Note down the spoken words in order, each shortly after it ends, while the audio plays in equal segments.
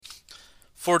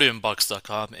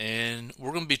40inbox.com, and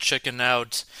we're going to be checking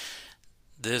out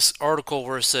this article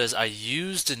where it says, I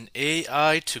used an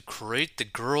AI to create the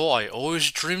girl I always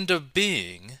dreamed of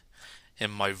being,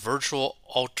 and my virtual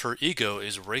alter ego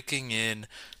is raking in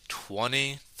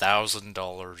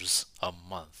 $20,000 a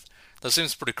month. That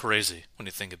seems pretty crazy when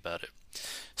you think about it.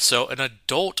 So, an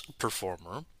adult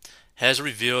performer has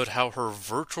revealed how her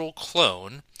virtual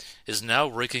clone is now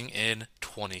raking in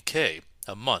 20K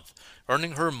a month,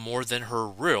 earning her more than her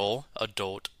real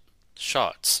adult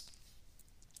shots.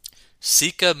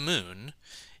 Sika Moon,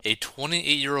 a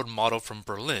 28-year-old model from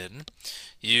Berlin,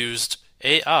 used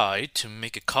AI to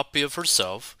make a copy of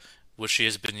herself, which she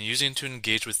has been using to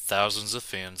engage with thousands of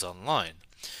fans online.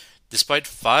 Despite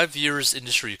 5 years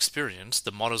industry experience,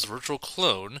 the model's virtual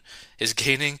clone is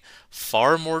gaining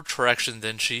far more traction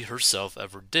than she herself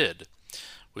ever did,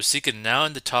 with Sika now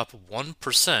in the top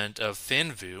 1% of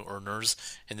FanView earners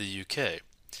in the UK.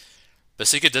 But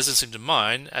Sika doesn't seem to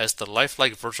mind, as the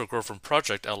lifelike virtual girlfriend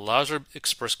project allows her to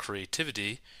express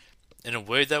creativity in a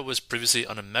way that was previously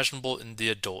unimaginable in the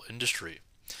adult industry.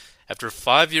 After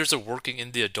 5 years of working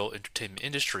in the adult entertainment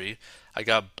industry, I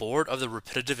got bored of the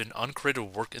repetitive and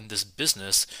uncreative work in this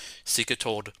business, Sika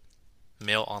told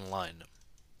Mail Online.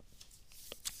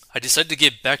 I decided to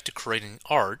get back to creating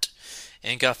art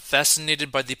and got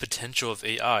fascinated by the potential of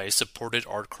AI supported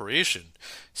art creation.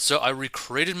 So I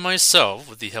recreated myself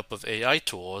with the help of AI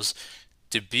tools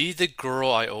to be the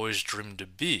girl I always dreamed to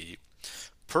be.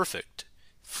 Perfect,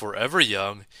 forever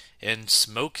young, and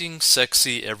smoking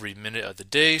sexy every minute of the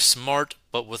day, smart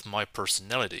but with my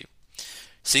personality.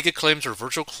 Sika claims her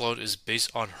virtual clone is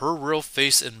based on her real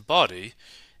face and body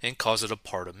and calls it a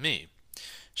part of me.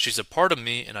 She's a part of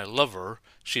me and I love her,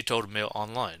 she told Mail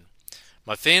Online.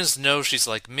 My fans know she's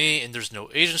like me and there's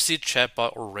no agency,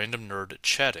 chatbot, or random nerd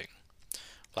chatting.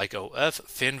 Like OF,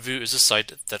 FanView is a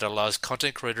site that allows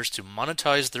content creators to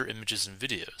monetize their images and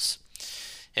videos.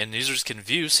 And users can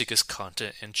view Sika's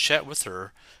content and chat with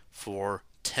her for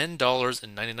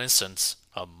 $10.99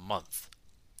 a month.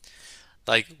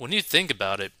 Like, when you think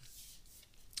about it,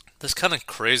 that's kind of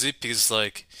crazy because,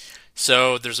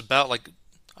 so there's about,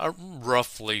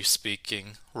 roughly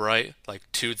speaking, right? Like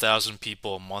 2,000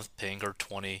 people a month paying her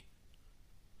 20.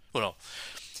 Well, no.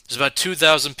 There's about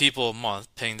 2,000 people a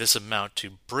month paying this amount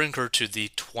to bring her to the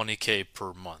 20K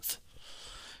per month,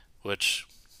 which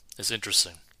is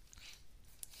interesting.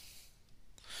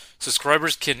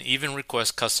 Subscribers can even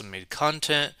request custom made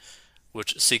content,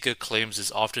 which Sika claims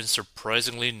is often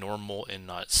surprisingly normal and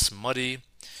not smutty.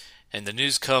 And the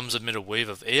news comes amid a wave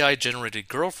of AI generated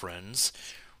girlfriends,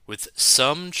 with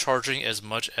some charging as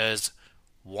much as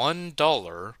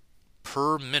 $1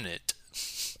 per minute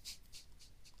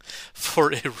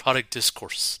for erotic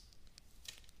discourse.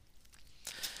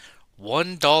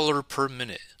 $1 per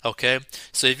minute, okay?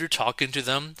 So if you're talking to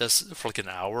them, that's for like an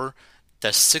hour,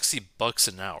 that's $60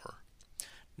 an hour.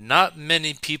 Not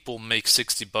many people make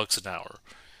 $60 an hour.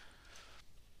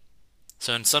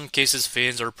 So in some cases,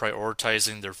 fans are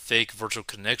prioritizing their fake virtual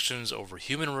connections over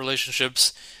human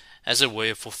relationships as a way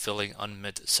of fulfilling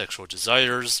unmet sexual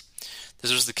desires.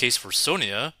 This was the case for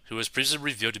Sonia, who was previously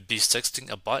revealed to be sexting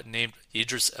a bot named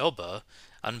Idris Elba,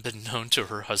 unbeknown to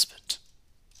her husband.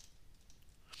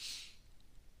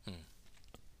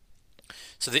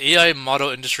 So the AI model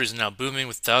industry is now booming,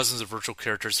 with thousands of virtual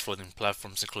characters flooding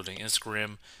platforms including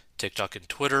Instagram, TikTok, and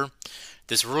Twitter.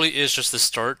 This really is just the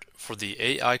start for the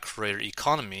AI creator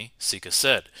economy, Sika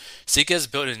said. Sika has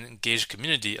built an engaged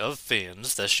community of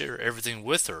fans that share everything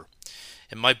with her.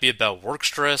 It might be about work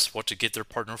stress, what to get their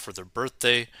partner for their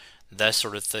birthday, that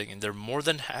sort of thing, and they're more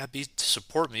than happy to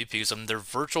support me because I'm their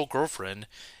virtual girlfriend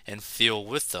and feel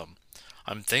with them.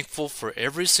 I'm thankful for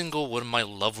every single one of my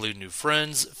lovely new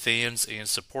friends, fans, and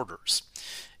supporters.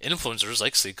 Influencers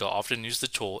like Sika often use the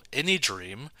tool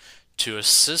AnyDream to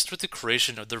assist with the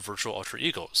creation of their virtual alter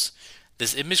egos.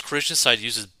 This image creation site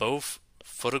uses both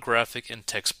photographic and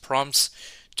text prompts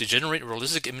to generate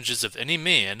realistic images of any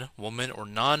man, woman, or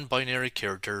non-binary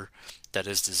character that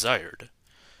is desired.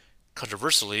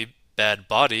 Controversially, bad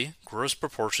body, gross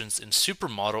proportions, and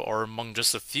supermodel are among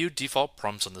just a few default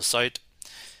prompts on the site,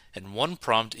 and one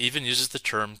prompt even uses the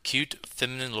term cute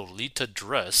feminine Lolita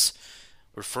dress,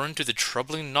 referring to the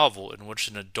troubling novel in which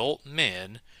an adult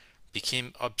man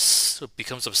becomes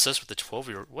obsessed with a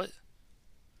 12-year-old. What?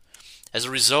 As a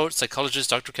result, psychologist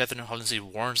Dr. Catherine Hollinsey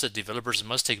warns that developers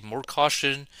must take more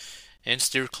caution and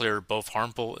steer clear of both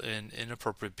harmful and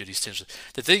inappropriate beauty standards.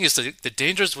 The thing is, the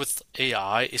dangers with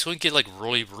AI is going to get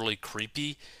really, really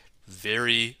creepy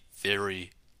very,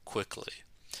 very quickly.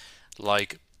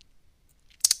 Like,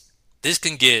 this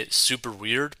can get super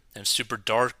weird and super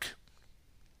dark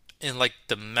in like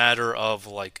the matter of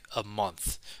like a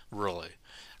month, really,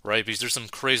 right? Because there's some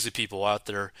crazy people out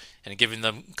there, and giving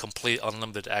them complete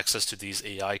unlimited access to these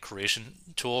AI creation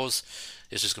tools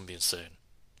is just going to be insane.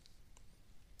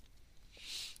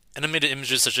 Animated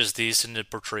images such as these tend to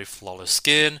portray flawless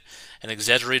skin and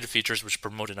exaggerated features which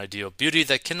promote an ideal beauty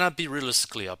that cannot be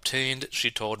realistically obtained,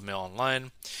 she told Mail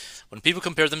Online. When people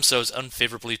compare themselves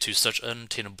unfavorably to such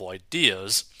unattainable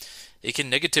ideas, it can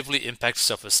negatively impact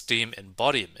self esteem and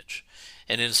body image.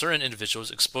 And in certain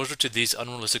individuals, exposure to these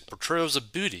unrealistic portrayals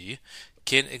of beauty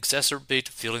can exacerbate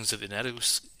feelings of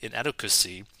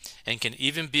inadequacy and can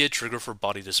even be a trigger for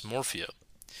body dysmorphia.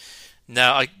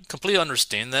 Now, I completely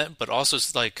understand that, but also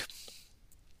it's like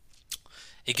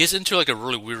it gets into like a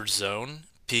really weird zone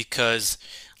because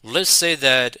let's say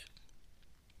that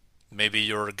maybe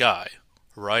you're a guy,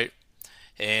 right?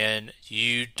 And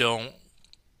you don't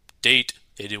date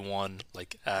anyone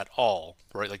like at all,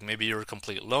 right? Like maybe you're a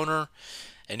complete loner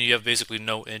and you have basically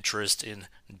no interest in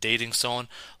dating someone,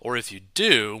 or if you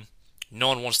do, no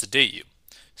one wants to date you.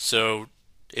 So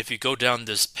if you go down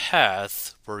this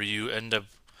path where you end up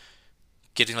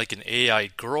getting like an AI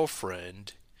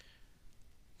girlfriend,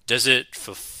 does it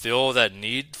fulfill that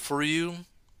need for you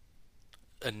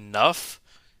enough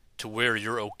to where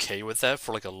you're okay with that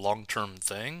for like a long term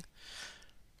thing?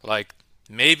 Like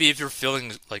maybe if you're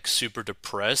feeling like super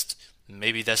depressed,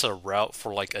 maybe that's a route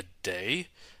for like a day,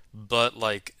 but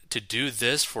like to do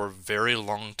this for a very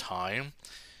long time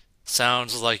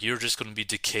sounds like you're just going to be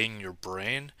decaying your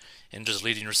brain and just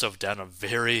leading yourself down a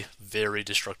very, very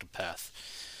destructive path.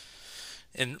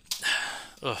 And,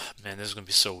 oh man, this is going to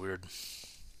be so weird.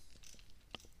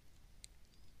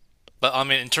 But I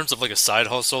mean, in terms of like a side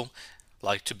hustle,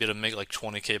 like to be able to make like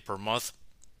 20K per month,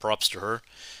 props to her.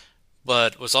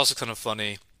 But what's also kind of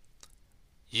funny,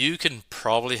 you can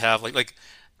probably have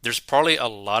there's probably a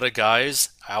lot of guys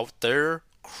out there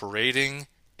creating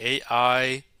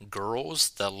AI girls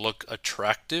that look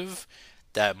attractive,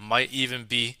 that might even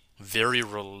be very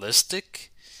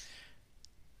realistic,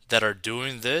 that are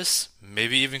doing this,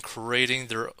 maybe even creating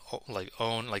their like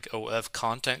own like OF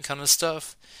content kind of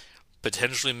stuff,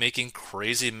 potentially making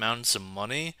crazy amounts of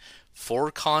money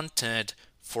for content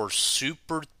for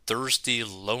super thirsty,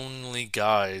 lonely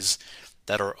guys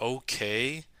that are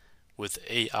okay with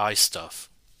AI stuff.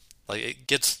 Like it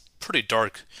gets pretty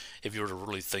dark if you were to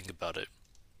really think about it.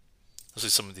 Let's see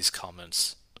some of these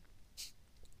comments.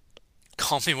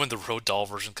 Call me when the Road Doll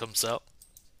version comes out.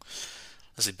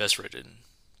 Let's see, best rated.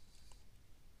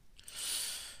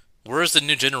 Where is the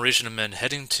new generation of men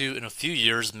heading to? In a few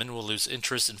years, men will lose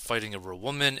interest in fighting over a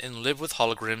woman and live with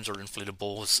holograms or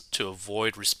inflatables to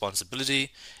avoid responsibility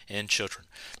and children.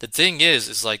 The thing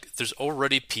is like there's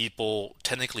already people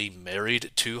technically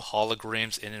married to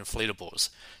holograms and inflatables.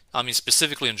 I mean,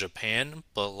 specifically in Japan,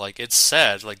 but like it's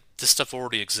sad. Like this stuff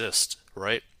already exists,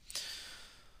 right?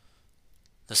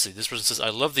 Let's see. This person says, "I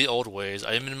love the old ways.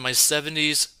 I am in my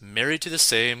 70s, married to the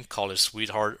same college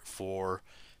sweetheart for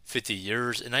 50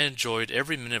 years, and I enjoyed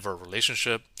every minute of our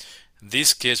relationship.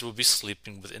 These kids will be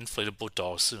sleeping with inflatable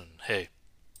dolls soon." Hey,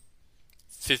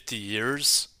 50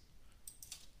 years?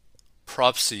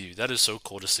 Props to you. That is so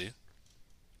cool to see.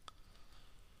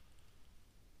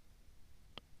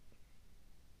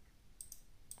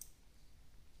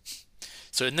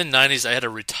 So in the 90s, I had a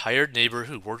retired neighbor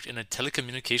who worked in a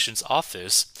telecommunications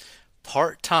office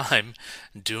part time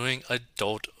doing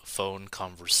adult phone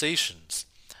conversations.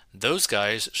 Those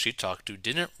guys she talked to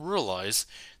didn't realize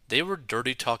they were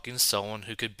dirty talking someone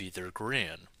who could be their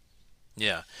gran.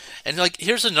 Yeah. And like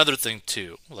here's another thing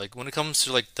too. Like when it comes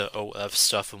to like the OF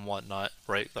stuff and whatnot,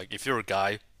 right? Like if you're a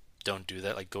guy, don't do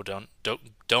that. Like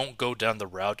don't go down the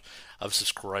route of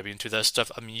subscribing to that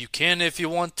stuff. I mean you can if you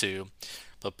want to,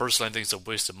 but personally I think it's a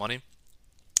waste of money.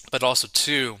 But also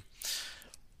too,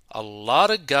 a lot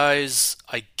of guys,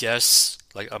 I guess,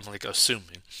 like I'm like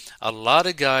assuming, a lot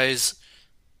of guys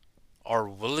are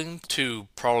willing to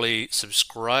probably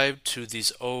subscribe to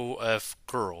these OF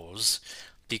girls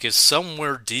because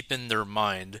somewhere deep in their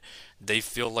mind they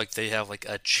feel like they have like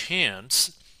a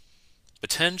chance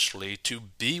potentially to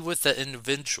be with that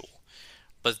individual.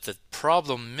 But the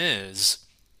problem is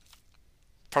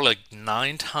probably like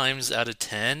 9 times out of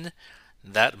 10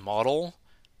 that model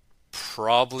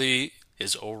probably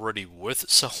is already with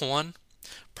someone,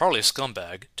 probably a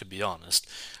scumbag to be honest,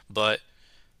 but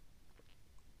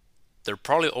they're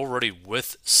probably already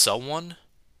with someone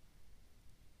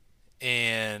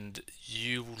and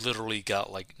you literally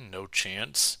got like no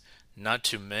chance. Not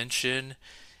to mention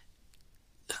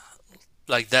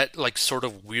like that like sort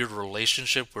of weird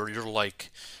relationship where you're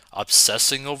like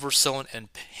obsessing over someone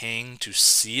and paying to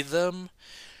see them.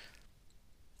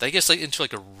 that gets like into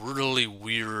like a really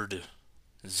weird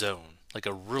zone, like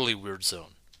a really weird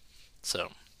zone. So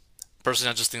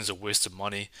personally, I just think it's a waste of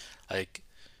money. Like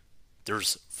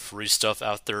there's free stuff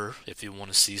out there if you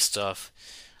want to see stuff.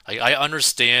 I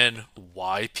understand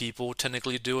why people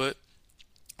technically do it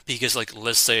because like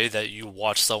let's say that you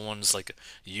watch someone's like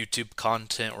YouTube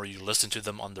content or you listen to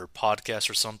them on their podcast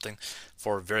or something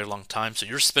for a very long time, so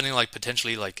you're spending like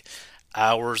potentially like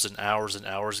hours and hours and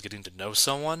hours getting to know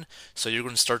someone, so you're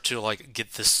going to start to like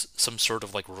get this some sort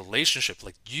of like relationship,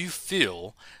 like you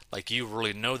feel like you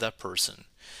really know that person.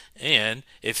 And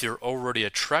if you're already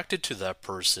attracted to that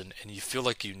person and you feel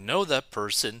like you know that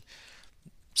person,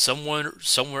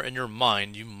 somewhere in your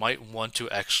mind you might want to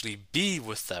actually be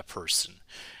with that person,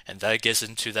 and that gets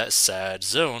into that sad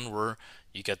zone where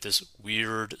you get this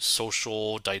weird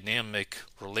social dynamic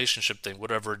relationship thing,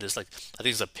 whatever it is. Like I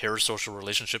think it's a parasocial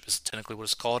relationship is technically what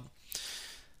it's called,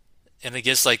 and it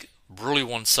gets like really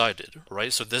one-sided,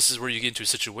 right? So this is where you get into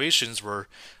situations where,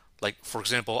 like for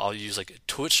example, I'll use like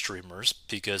Twitch streamers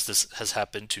because this has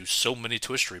happened to so many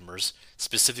Twitch streamers,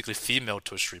 specifically female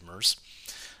Twitch streamers,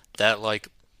 that like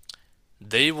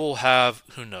they will have,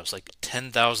 who knows, like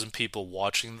 10,000 people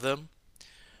watching them.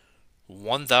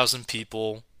 1,000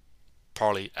 people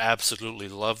probably absolutely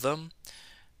love them,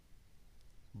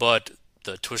 but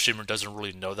the Twitch streamer doesn't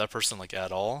really know that person like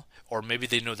at all, or maybe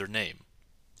they know their name,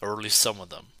 or at least some of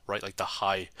them, right? Like the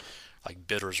high, like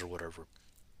bidders or whatever.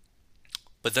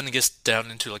 But then it gets down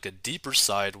into like a deeper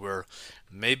side where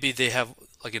maybe they have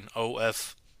like an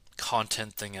OF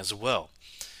content thing as well.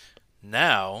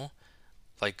 Now,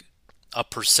 like a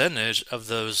percentage of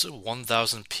those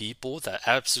 1,000 people that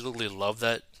absolutely love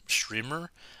that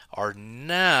streamer are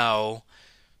now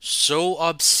so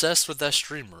obsessed with that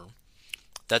streamer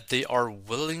that they are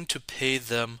willing to pay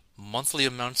them monthly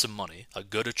amounts of money, a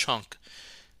good chunk,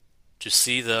 to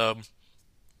see them,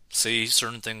 say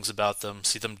certain things about them,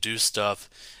 see them do stuff,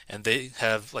 and they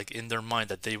have like in their mind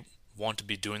that they want to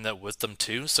be doing that with them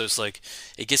too. So it's like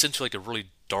it gets into like a really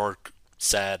dark,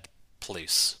 sad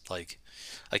place. Like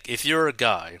if you're a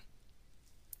guy,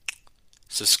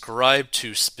 subscribe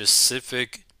to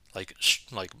specific like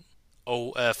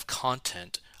OF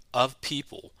content of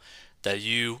people that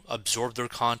you absorb their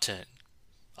content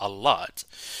a lot.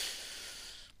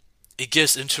 It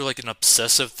gets into like an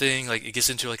obsessive thing, like it gets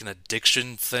into like an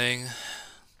addiction thing,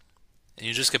 and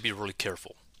you just gotta be really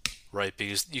careful, right?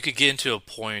 Because you could get into a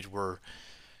point where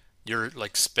you're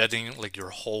like spending like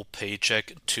your whole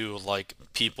paycheck to like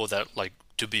people that, like,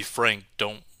 to be frank,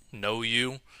 don't know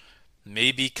you,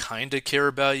 maybe kind of care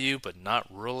about you, but not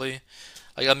really.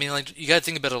 Like, I mean, like, you gotta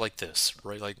think about it like this,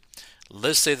 right? Like,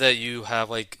 let's say that you have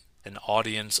like an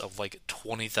audience of like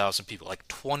 20,000 people, like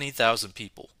 20,000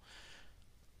 people.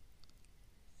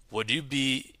 Would you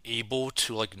be able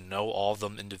to like know all of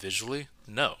them individually?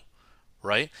 No,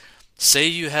 right? Say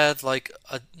you had like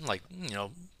a like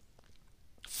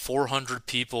 400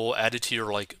 people added to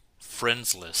your like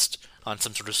friends list on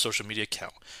some sort of social media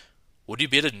account. Would you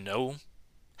be able to know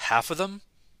half of them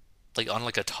like on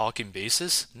like a talking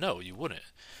basis? No, you wouldn't.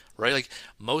 Right? Like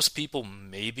most people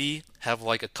maybe have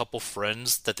like a couple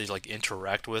friends that they like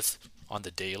interact with on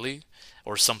the daily,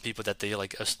 or some people that they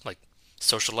like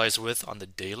socialize with on the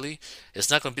daily. It's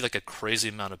not going to be like a crazy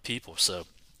amount of people, so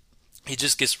it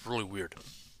just gets really weird.